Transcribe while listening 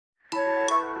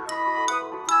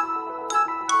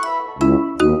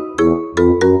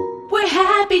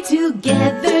we're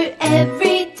together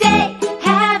every day,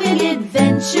 having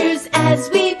adventures as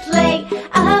we play.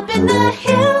 Up in the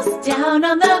hills, down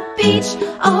on the beach,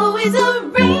 always a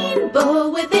rainbow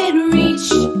within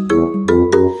reach.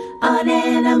 On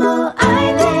Animal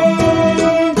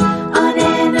Island, on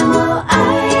Animal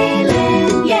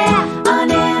Island, yeah.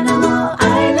 On Animal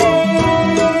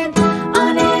Island,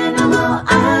 on Animal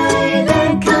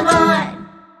Island, come on.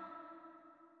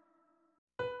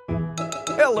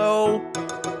 Hello.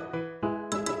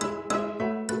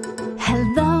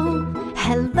 Hello,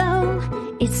 hello,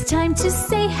 it's time to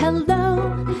say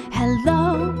hello.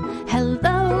 Hello,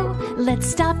 hello, let's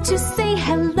stop to say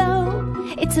hello.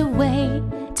 It's a way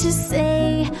to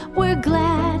say we're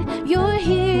glad you're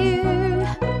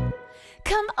here.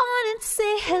 Come on and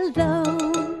say hello.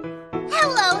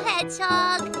 Hello,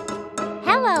 Hedgehog.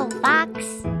 Hello, Fox.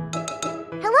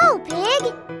 Hello,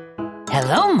 Pig.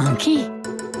 Hello, Monkey.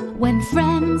 When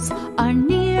friends are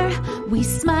near, we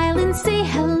smile and say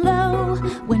hello.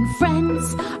 When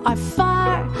friends are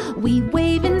far, we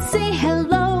wave and say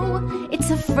hello.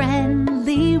 It's a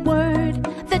friendly word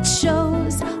that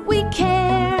shows we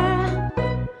care.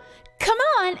 Come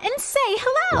on and say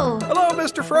hello. Hello,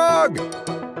 Mr. Frog.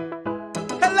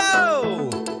 Hello.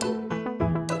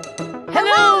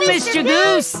 Hello, Mr.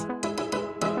 Goose.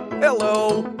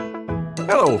 Hello.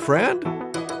 Hello, friend.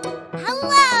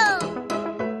 Hello.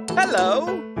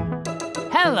 Hello.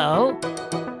 Hello.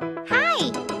 Hi,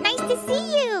 nice to see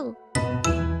you.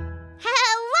 Hello.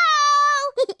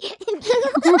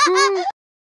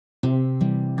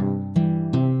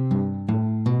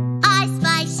 I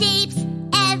spy shapes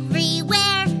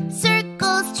everywhere.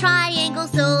 Circles,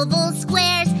 triangles, ovals,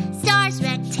 squares, stars,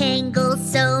 rectangles,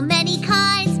 so many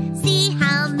kinds. See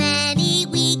how many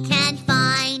we can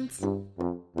find.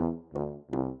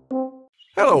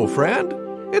 Hello, friend.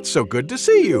 It's so good to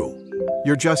see you.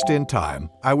 You're just in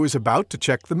time. I was about to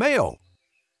check the mail.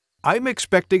 I'm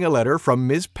expecting a letter from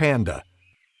Ms. Panda.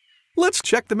 Let's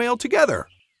check the mail together.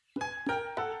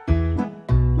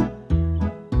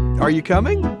 Are you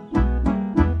coming?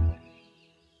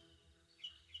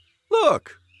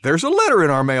 Look, there's a letter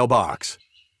in our mailbox.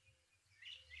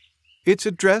 It's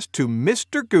addressed to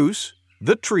Mr. Goose,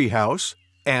 the Treehouse,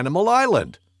 Animal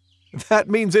Island. That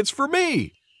means it's for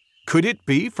me. Could it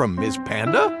be from Ms.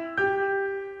 Panda?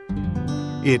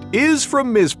 It is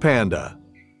from Ms. Panda.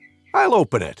 I'll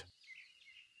open it.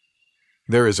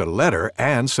 There is a letter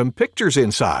and some pictures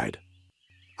inside.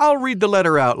 I'll read the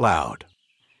letter out loud.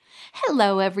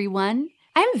 Hello, everyone.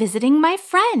 I'm visiting my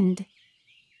friend.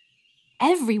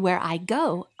 Everywhere I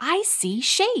go, I see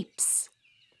shapes.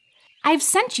 I've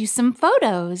sent you some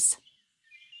photos.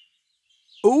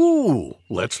 Ooh,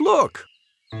 let's look.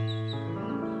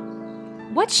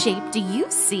 What shape do you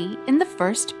see in the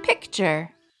first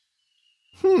picture?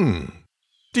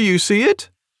 Do you see it?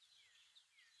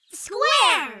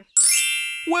 Square.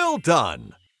 Well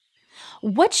done.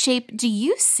 What shape do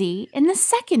you see in the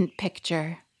second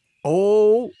picture?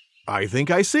 Oh, I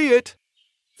think I see it.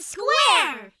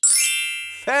 Square.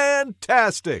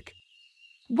 Fantastic.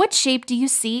 What shape do you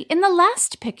see in the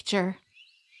last picture?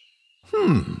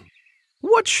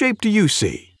 What shape do you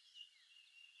see?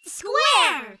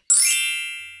 Square.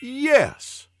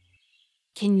 Yes.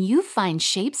 Can you find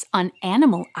shapes on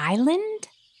Animal Island?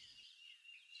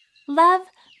 Love,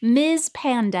 Ms.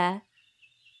 Panda.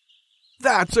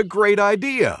 That's a great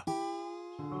idea.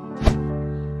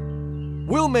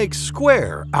 We'll make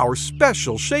square our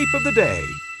special shape of the day.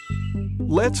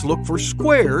 Let's look for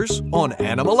squares on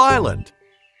Animal Island.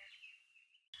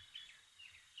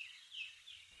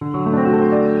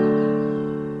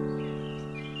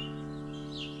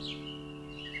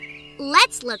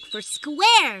 Let's look for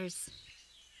squares.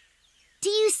 Do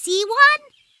you see one?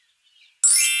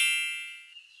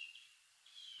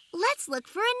 Let's look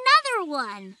for another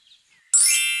one.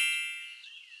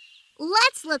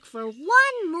 Let's look for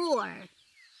one more.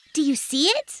 Do you see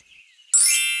it?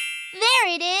 There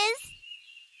it is.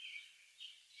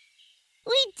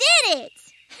 We did it!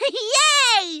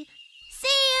 Yay!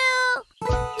 See you!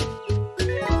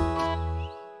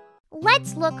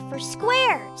 Let's look for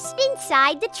squares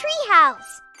inside the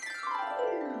treehouse.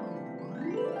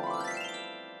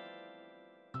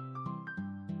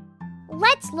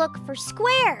 Let's look for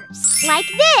squares like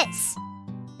this.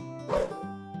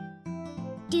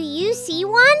 Do you see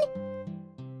one?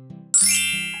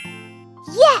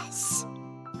 Yes!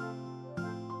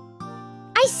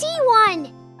 I see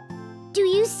one! Do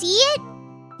you see it?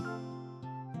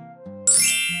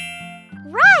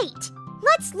 Right!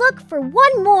 Let's look for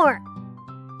one more.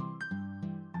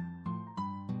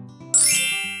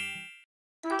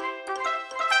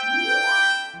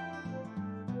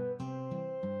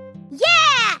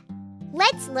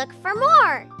 Let's look for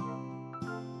more.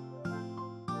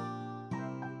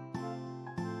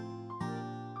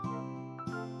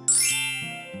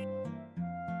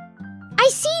 I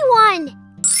see one.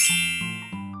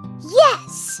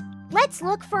 Yes! Let's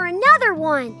look for another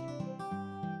one.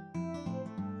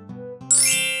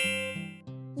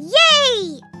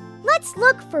 Yay! Let's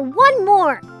look for one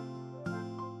more.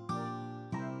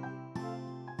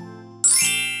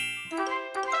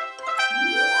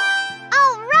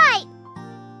 All right!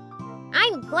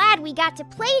 I'm glad we got to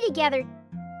play together.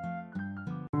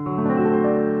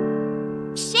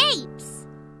 Shapes.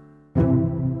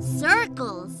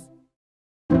 Circles.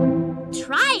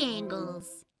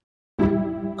 Triangles.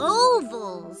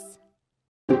 Ovals.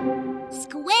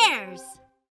 Squares.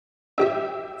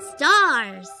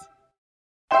 Stars.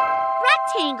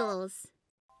 Rectangles.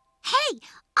 Hey,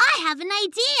 I have an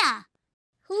idea.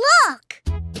 Look!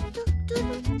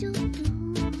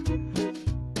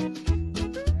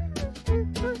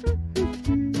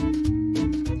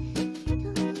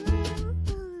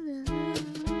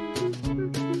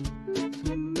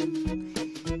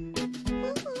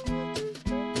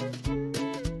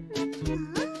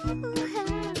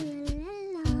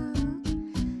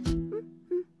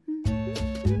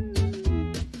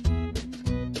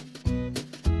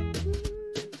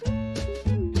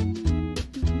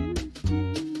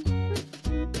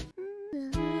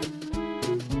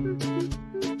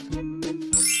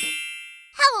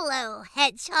 Hello,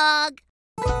 hedgehog.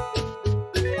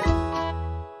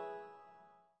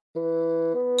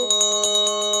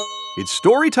 It's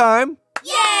story time.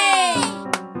 Yay!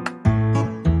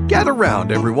 Gather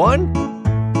round, everyone.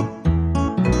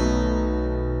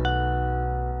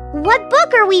 What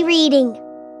book are we reading?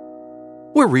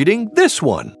 We're reading this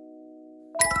one.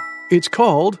 It's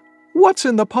called What's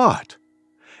in the Pot?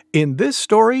 In this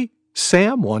story,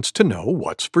 Sam wants to know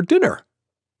what's for dinner.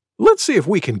 Let's see if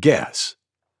we can guess.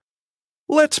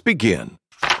 Let's begin.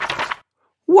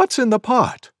 What's in the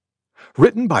Pot?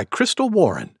 Written by Crystal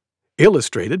Warren.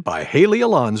 Illustrated by Haley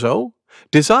Alonso.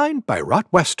 Designed by Rot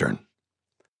Western.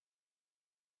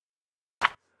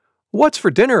 What's for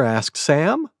dinner? Asked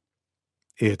Sam.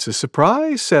 It's a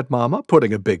surprise, said Mama,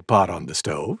 putting a big pot on the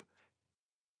stove.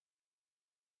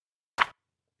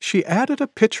 She added a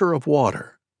pitcher of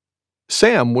water.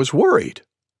 Sam was worried.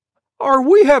 Are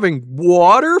we having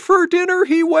water for dinner?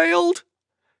 He wailed.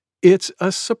 It's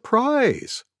a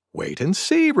surprise. Wait and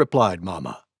see, replied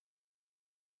Mama.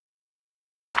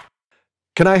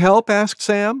 Can I help? Asked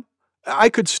Sam. I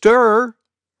could stir.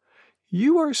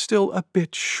 You are still a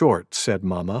bit short, said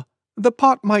Mama. The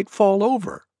pot might fall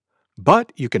over.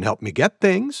 But you can help me get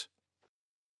things.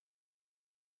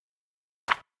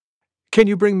 Can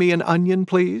you bring me an onion,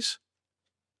 please?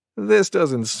 This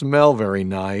doesn't smell very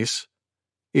nice.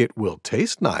 It will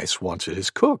taste nice once it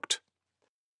is cooked.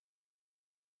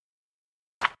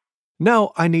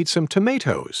 Now I need some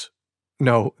tomatoes.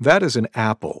 No, that is an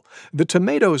apple. The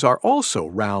tomatoes are also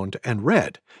round and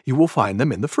red. You will find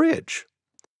them in the fridge.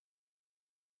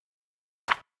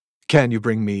 Can you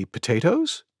bring me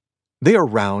potatoes? They are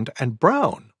round and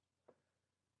brown.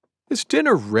 Is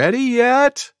dinner ready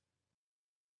yet?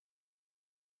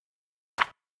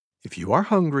 If you are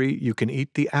hungry, you can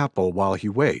eat the apple while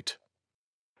you wait.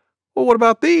 Well, what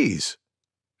about these?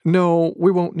 No,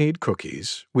 we won't need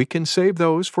cookies. We can save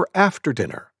those for after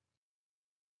dinner.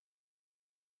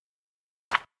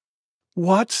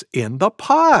 What's in the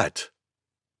pot?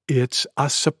 It's a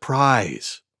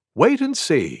surprise. Wait and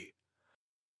see.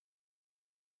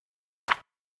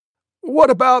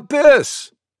 What about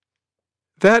this?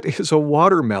 That is a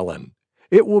watermelon.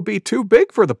 It will be too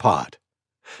big for the pot.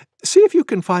 See if you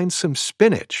can find some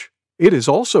spinach. It is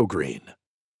also green.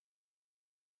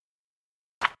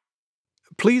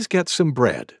 Please get some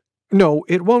bread. No,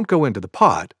 it won't go into the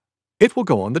pot. It will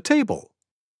go on the table.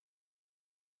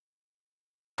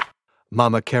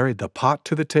 Mama carried the pot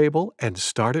to the table and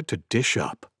started to dish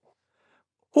up.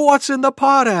 What's in the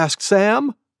pot? Asked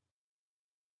Sam.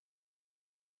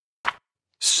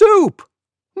 Soup!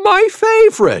 My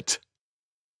favorite!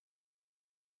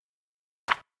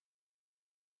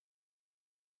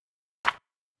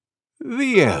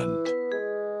 The end.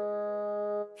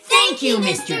 Thank you,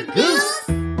 Mr. Goose.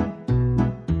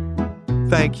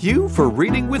 Thank you for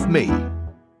reading with me.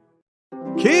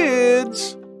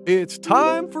 Kids, it's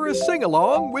time for a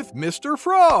sing-along with Mr.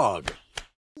 Frog.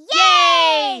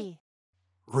 Yay!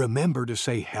 Remember to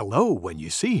say hello when you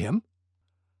see him.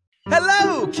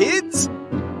 Hello, kids!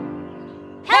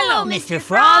 Hello, Mr.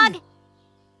 Frog.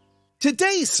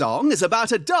 Today's song is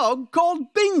about a dog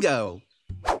called Bingo.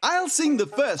 I'll sing the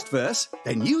first verse,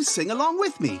 then you sing along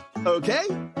with me, okay?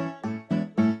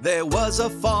 There was a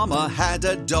farmer had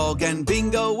a dog and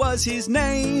Bingo was his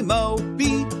name. Oh,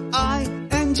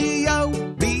 B-I-N-G-O,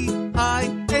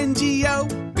 B-I-N-G-O,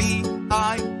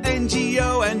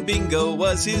 B-I-N-G-O, and Bingo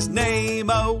was his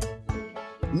name. Oh.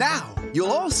 Now,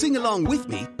 you'll all sing along with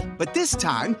me, but this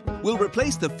time we'll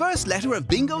replace the first letter of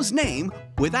Bingo's name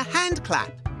with a hand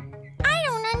clap. I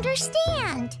don't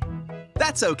understand.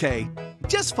 That's okay.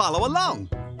 Just follow along.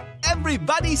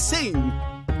 Everybody sing.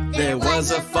 There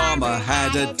was a farmer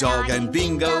had a dog and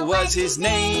Bingo was his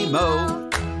name. Oh,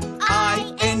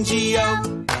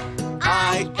 I-N-G-O,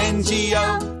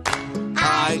 I-N-G-O,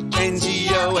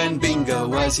 I-N-G-O, and Bingo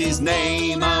was his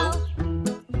name. Oh.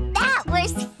 That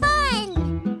was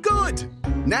fun. Good.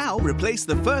 Now replace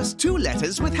the first two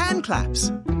letters with hand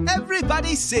claps.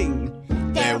 Everybody sing.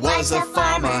 There was a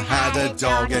farmer had a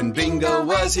dog and Bingo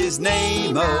was his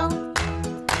name. Oh,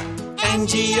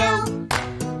 N-G-O,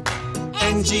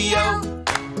 N-G-O,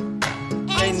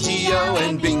 N-G-O,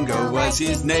 and Bingo was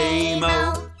his name.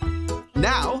 Oh.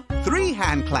 Now, 3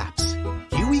 hand claps.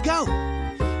 Here we go.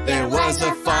 There was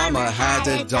a farmer had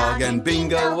a dog and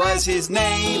Bingo was his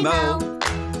name. Oh,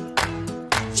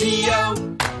 G-O,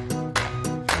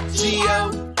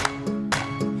 G-O,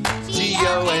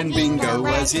 G-O, and Bingo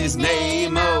was his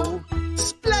name. Oh.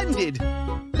 Splendid.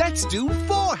 Let's do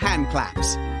 4 hand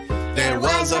claps. There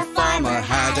was a farmer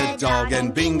had a dog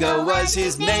and Bingo was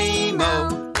his name.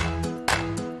 Oh,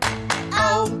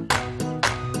 oh,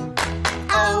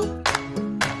 oh,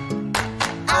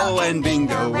 oh, and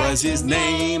Bingo was his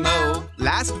name. Oh.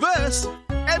 Last verse.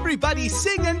 Everybody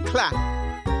sing and clap.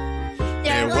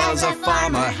 There was a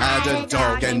farmer had a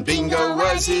dog and Bingo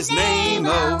was his name.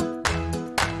 Oh.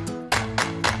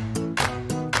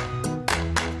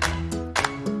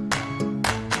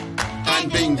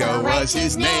 Bingo was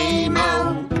his name.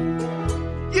 Oh.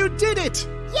 You did it!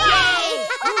 Yay!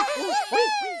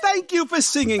 Thank you for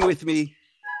singing with me.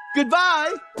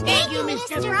 Goodbye. Thank you,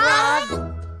 Mr.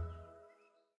 Frog.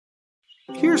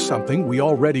 Here's something we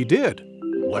already did.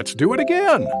 Let's do it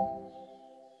again.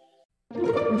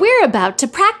 We're about to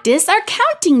practice our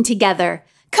counting together.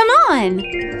 Come on!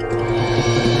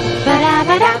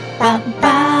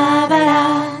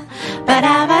 Ba-da-ba-da-ba-ba-ba-da.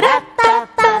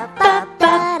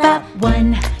 Ba-da-ba-da-ba-ba-ba-ba-ba.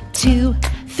 1, 2,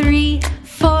 3,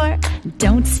 4.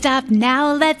 Don't stop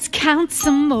now, let's count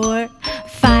some more.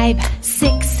 5,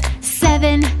 6,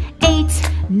 7, 8,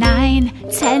 9,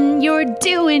 10. You're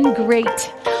doing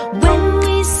great. When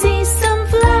we see some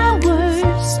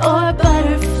flowers or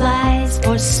butterflies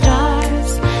or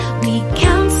stars, we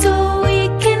count so we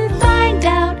can find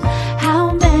out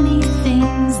how many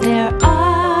things there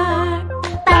are.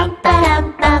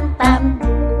 Ba-ba-da-ba-bam.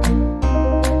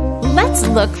 Let's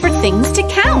look for things to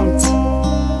count.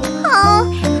 Oh,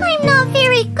 I'm not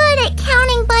very good at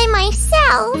counting by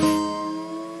myself.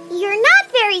 You're not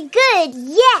very good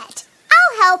yet.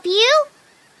 I'll help you.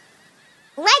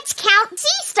 Let's count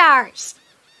sea stars.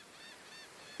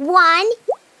 1,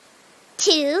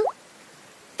 2,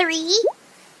 3,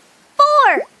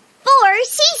 4. 4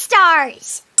 sea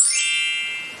stars.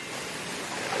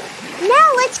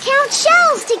 Now let's count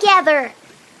shells together.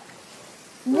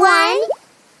 1,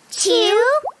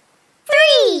 2,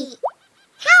 3.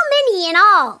 How many in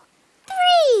all?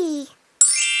 3.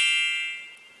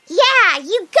 Yeah,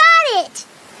 you got it.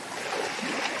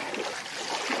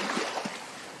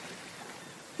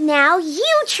 Now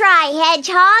you try,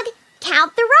 Hedgehog.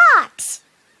 Count the rocks.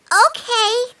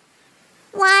 Okay.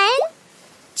 1,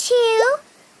 2,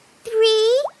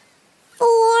 3, 4,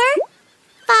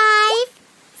 5,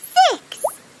 6.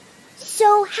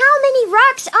 So how many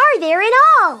rocks are there in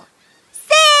all? 6.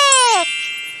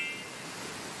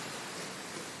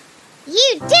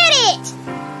 You did it!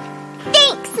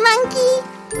 Thanks, Monkey.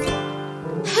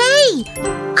 Hey,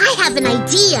 I have an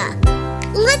idea.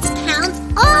 Let's count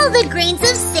all the grains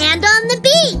of sand on the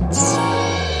beach.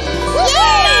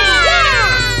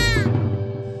 Yeah!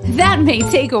 That may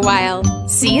take a while.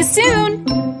 See you soon.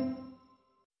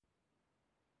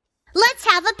 Let's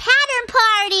have a pattern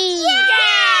party!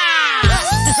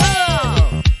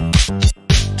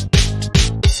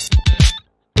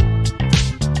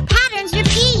 Patterns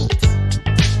repeat.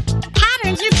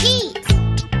 Patterns repeat.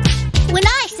 When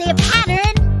I say a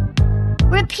pattern,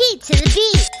 repeat to the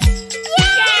beat.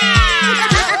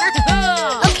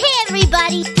 Okay,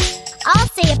 everybody. I'll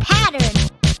say a pattern.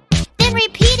 Then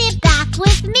repeat it back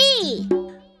with me.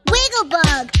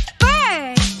 Wigglebug,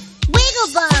 bird.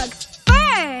 Wigglebug,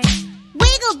 bird.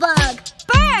 Wigglebug,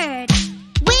 bird.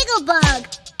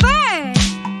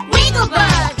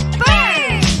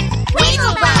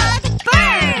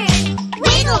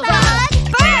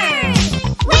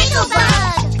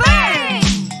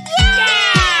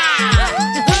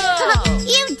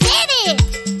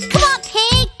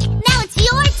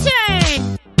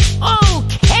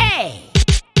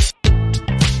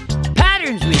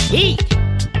 repeat.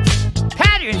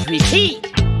 Patterns repeat.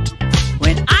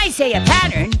 When I say a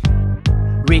pattern,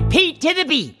 repeat to the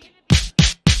beat.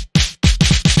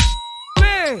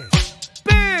 Bird,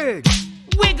 bird,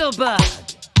 wiggle bug.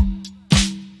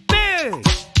 Bird,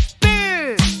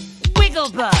 bird, wiggle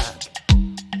bug.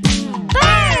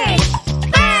 Bird,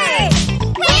 bird,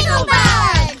 wiggle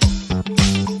bug.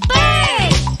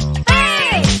 Bird,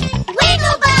 bird,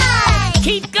 wiggle bug.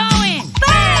 Keep going.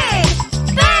 Bird,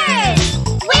 bird,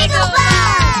 wiggle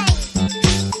bug.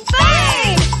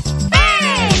 Bird,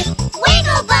 bird,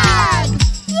 wiggle bug.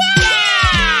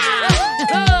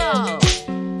 Yeah! Oh.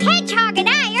 Hedgehog and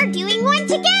I are doing one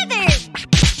together.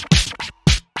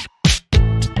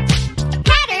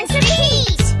 Patterns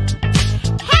repeat.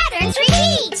 Patterns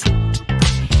repeat.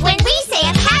 When we say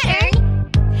a pattern,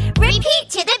 repeat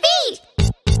to the beat.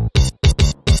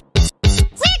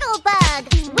 Wiggle bug,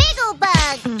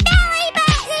 belly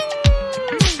button.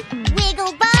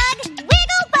 Wiggle bug,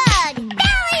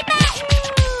 belly button.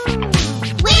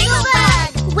 Wiggle bug,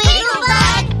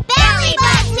 belly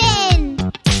button.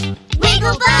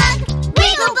 Wiggle bug,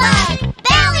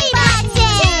 belly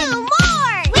button. Two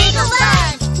more. Wiggle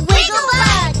bug,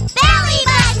 belly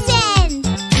button.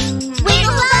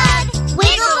 Wiggle bug,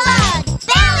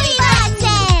 belly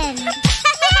button.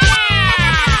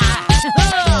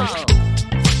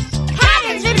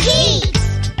 Patterns repeat.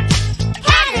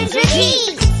 Patterns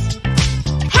repeat.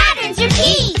 Patterns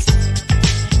repeat.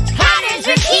 Patterns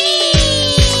repeat.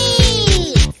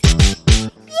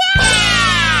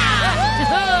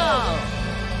 Yeah!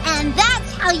 And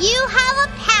that's how you have a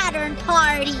pattern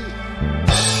party.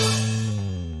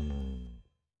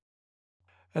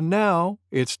 And now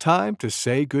it's time to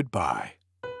say goodbye.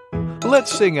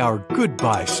 Let's sing our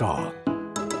goodbye song.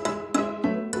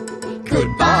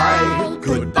 Goodbye,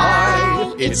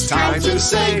 goodbye, it's time to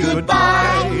say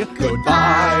goodbye.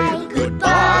 Goodbye,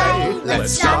 goodbye,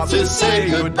 let's stop to say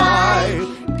goodbye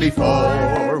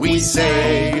before we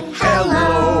say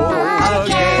hello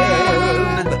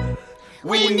again.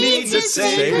 We need to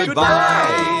say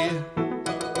goodbye.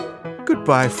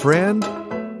 Goodbye, friend.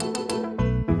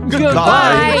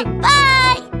 Goodbye.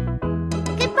 Bye.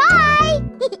 Goodbye.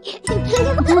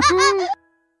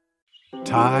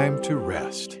 Time to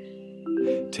rest.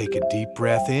 Take a deep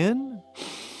breath in.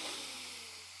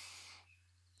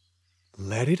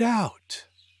 Let it out.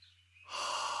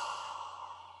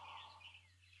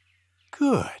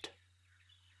 Good.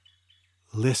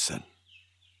 Listen.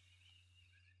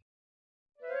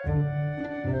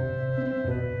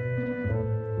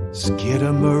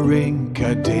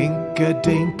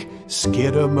 Skidamarinka-dink-a-dink,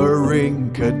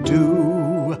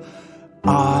 skidamarinka-doo.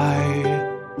 I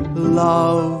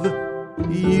love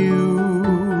you.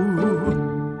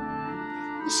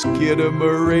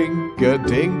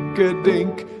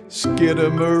 Skidamarinka-dink-a-dink,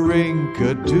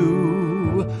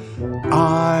 skidamarinka-doo.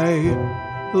 I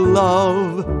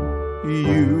love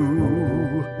you.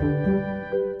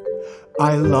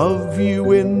 I love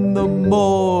you in the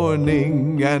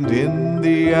morning and in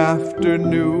the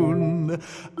afternoon.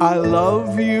 I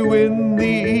love you in the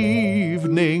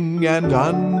evening and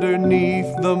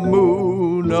underneath the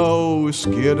moon. Oh,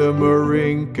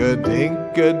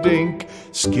 skidamarinka-dink-a-dink,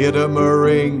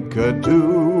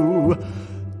 skidamarinka-doo.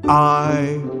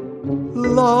 I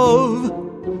love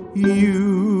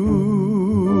you.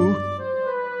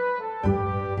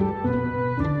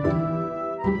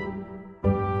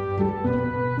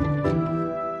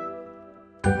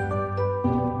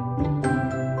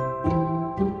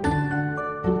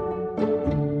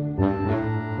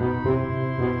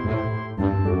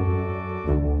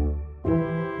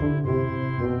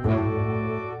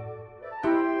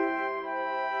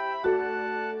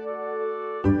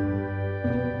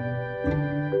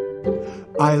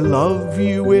 I love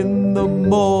you in the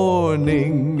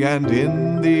morning and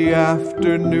in the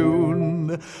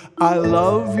afternoon. I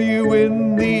love you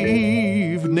in the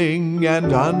evening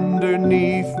and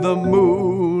underneath the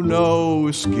moon. Oh,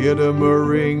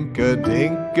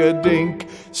 skidamarinka-dink-a-dink,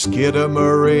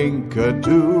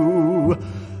 skidamarinka-doo.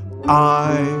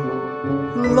 I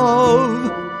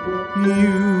love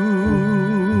you.